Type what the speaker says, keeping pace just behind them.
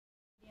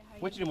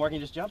What you do, Morgan?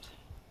 You just jumped?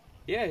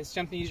 Yeah, just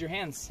jump and use your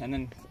hands, and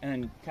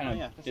then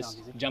kind of just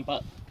jump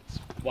up,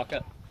 just walk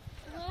up.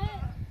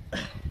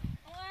 What?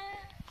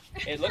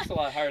 It looks a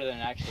lot harder than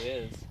it actually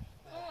is.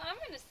 Oh, I'm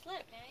gonna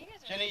slip, man. You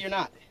guys are. Jenny, you're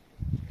not.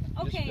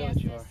 Okay, yes,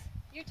 you are.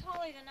 You're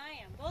taller than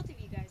I am. Both of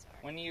you guys are.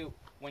 When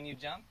you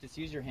jump, just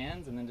use your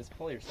hands and then just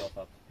pull yourself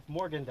up.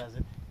 Morgan does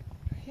it.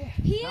 Yeah.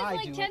 He is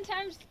like 10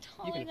 times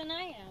taller than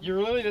I am. You're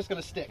literally just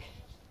gonna stick.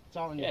 It's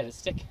all in you. Yeah, just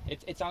stick.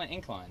 It's on an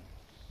incline.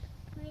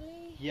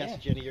 Really? Yes, Yeah.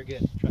 Jenny, you're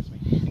good. Trust me.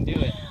 You can do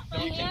it.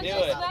 My You can hands do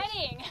are it.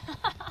 sweating.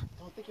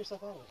 Don't think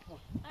yourself out of it. Come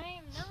on. I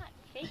am not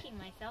faking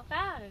myself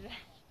out of it.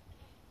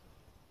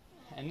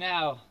 And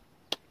now,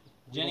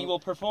 Jenny will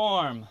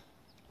perform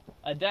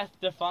a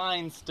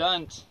death-defying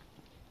stunt.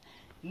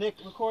 Nick,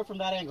 record from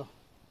that angle.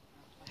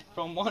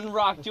 From one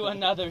rock to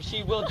another,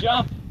 she will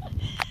jump.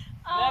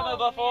 Never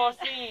before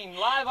seen,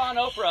 live on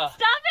Oprah.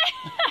 Stop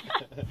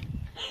it!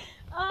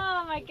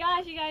 Oh my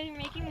gosh, you guys are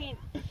making me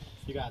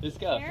You got Let's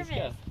this. go. nervous.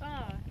 Let's go.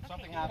 Oh, If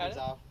something okay. happens,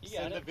 I'll You got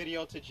send it. the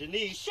video to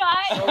Janice. Shut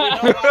So we know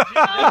about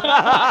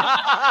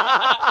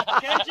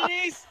Okay,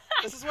 Janice,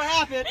 this is what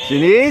happened.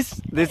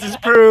 Janice, this is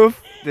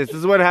proof. This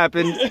is what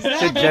happened to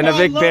Exactly Jenna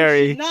why lunch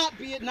Berry. should not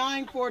be at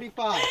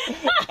 9:45.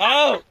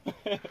 Oh!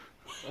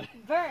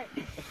 Bert.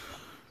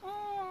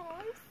 Oh,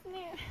 I'm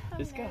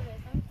Let's go. nervous.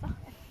 I'm sorry.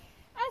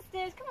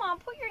 Estus, come on,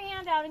 put your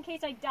hand out in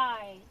case I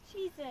die.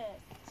 Jesus.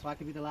 So I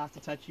could be the last to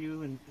touch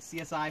you and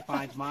CSI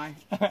finds mine.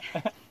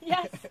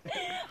 Yes.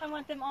 I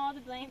want them all to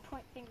blame,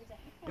 point fingers at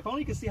me. If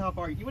only you could see how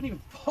far you wouldn't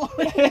even fall.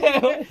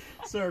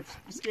 Sir,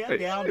 scan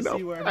down to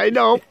see where. I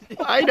know.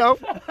 I know.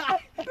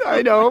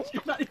 I know.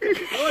 You're not even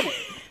doing it.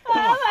 Oh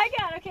my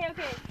god, okay,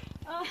 okay.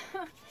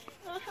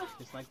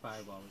 Just like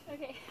fireballs.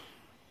 Okay.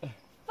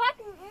 Fuck.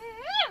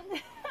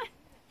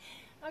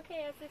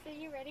 Okay, Estus, are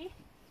you ready?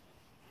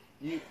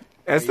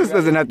 Estus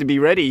doesn't have to be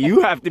ready.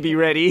 You have to be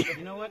ready.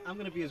 You know what? I'm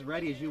going to be as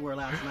ready as you were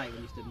last night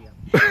when you stood me up.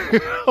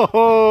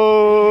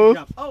 Oh.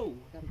 Jump. Oh.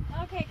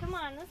 Okay, come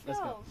on, let's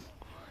go.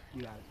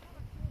 You got it.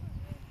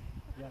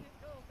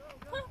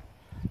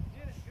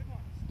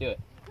 Do it.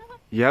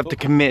 You have to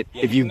commit.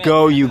 Yeah, If you commit.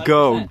 go, you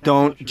go. 100%.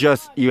 Don't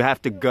just, you have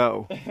to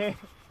go. Okay.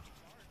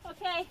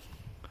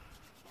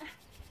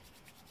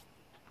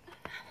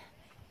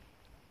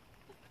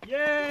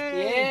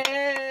 Yay!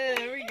 Yeah,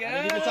 there we go.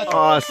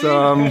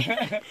 Awesome. I did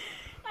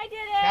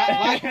it.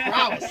 Cat-like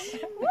prowess.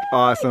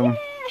 Awesome.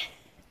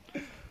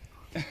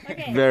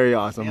 Okay. Very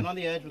Stand awesome. on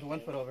the edge with 1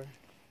 foot over.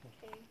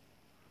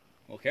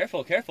 Well,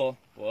 careful, careful.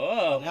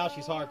 Whoa. Now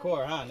she's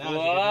hardcore, huh? Now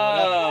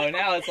Whoa,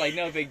 now it's like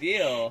no big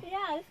deal.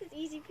 Yeah, this is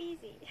easy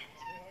peasy.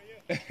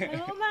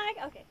 Oh my,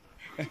 okay.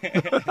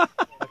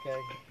 Okay,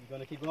 you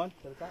going to keep going to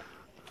the top?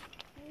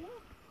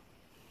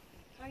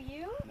 Are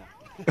you?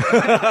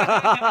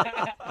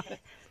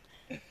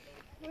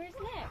 Where's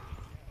Nick?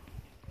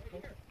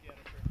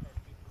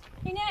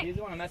 Hey, Nick. He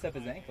doesn't want to mess up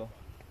his ankle.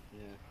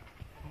 Yeah.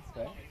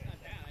 That's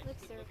Look,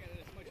 sir.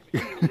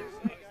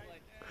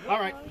 All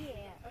right. Oh,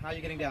 yeah. How are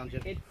you getting down,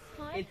 Jim?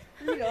 What?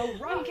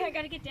 Frito Okay, I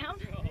gotta get down.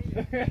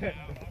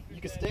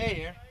 You can stay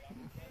here.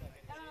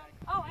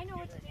 Oh, I know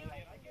what to do.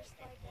 Just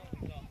like that.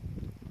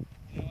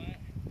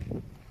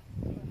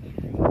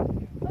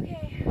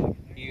 Okay.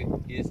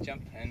 You just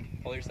jump and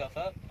pull yourself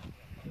up.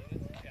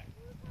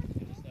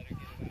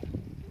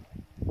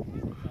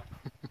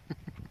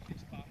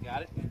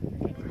 Got it?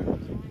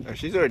 Oh,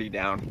 she's already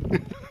down.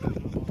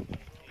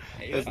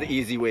 That's the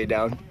easy way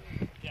down.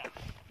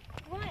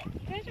 What? You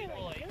guys are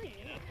like really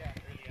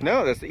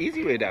No, that's the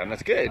easy way down.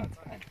 That's good.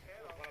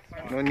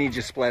 No need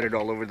just splattered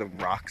all over the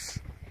rocks.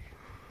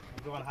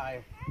 I'm going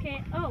higher.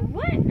 Okay. Oh,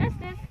 what? That's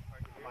this.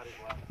 Might as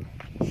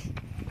well.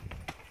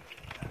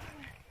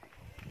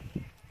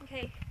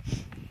 Okay.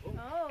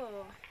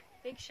 Oh,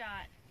 big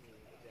shot.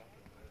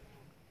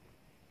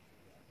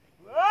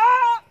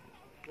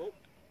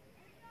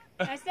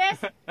 That's this.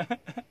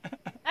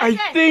 I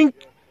think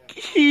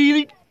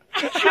he jumped.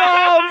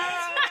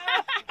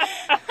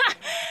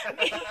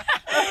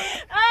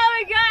 Oh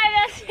my god,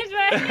 that's just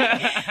why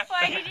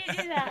did you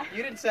do that?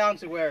 You didn't sound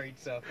too worried,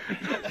 so.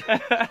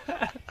 Like,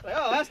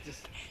 oh, that's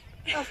just.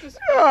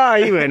 Oh,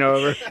 he went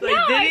over. No,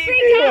 I He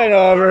freaked went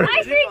out. over.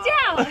 I freaked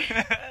out.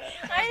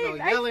 No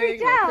I yelling,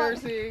 freaked no out.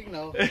 cursing,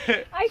 no.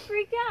 I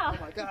freaked out.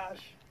 Oh my gosh.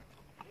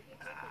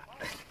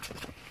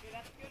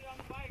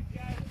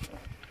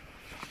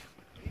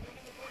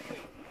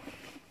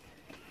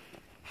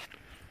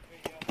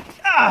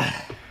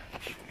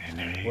 And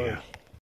there you go.